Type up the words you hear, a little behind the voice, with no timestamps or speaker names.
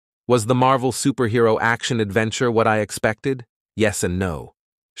Was the Marvel superhero action-adventure what I expected? Yes and no,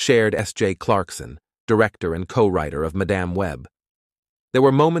 shared S.J. Clarkson, director and co-writer of Madame Web. There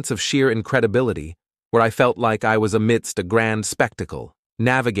were moments of sheer incredibility where I felt like I was amidst a grand spectacle,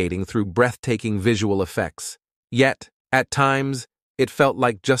 navigating through breathtaking visual effects. Yet, at times, it felt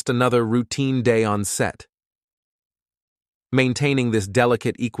like just another routine day on set. Maintaining this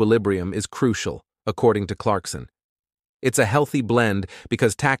delicate equilibrium is crucial, according to Clarkson. It's a healthy blend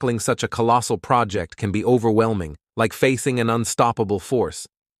because tackling such a colossal project can be overwhelming, like facing an unstoppable force.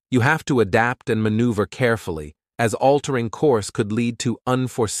 You have to adapt and maneuver carefully, as altering course could lead to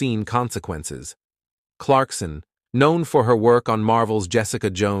unforeseen consequences. Clarkson, known for her work on Marvel's Jessica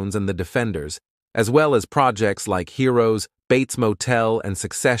Jones and The Defenders, as well as projects like Heroes, Bates Motel, and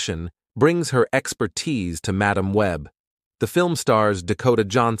Succession, brings her expertise to Madame Web. The film stars Dakota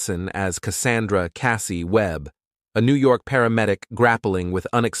Johnson as Cassandra Webb, a New York paramedic grappling with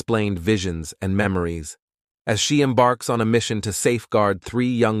unexplained visions and memories. As she embarks on a mission to safeguard 3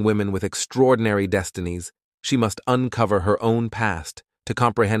 young women with extraordinary destinies, she must uncover her own past to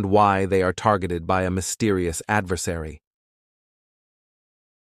comprehend why they are targeted by a mysterious adversary.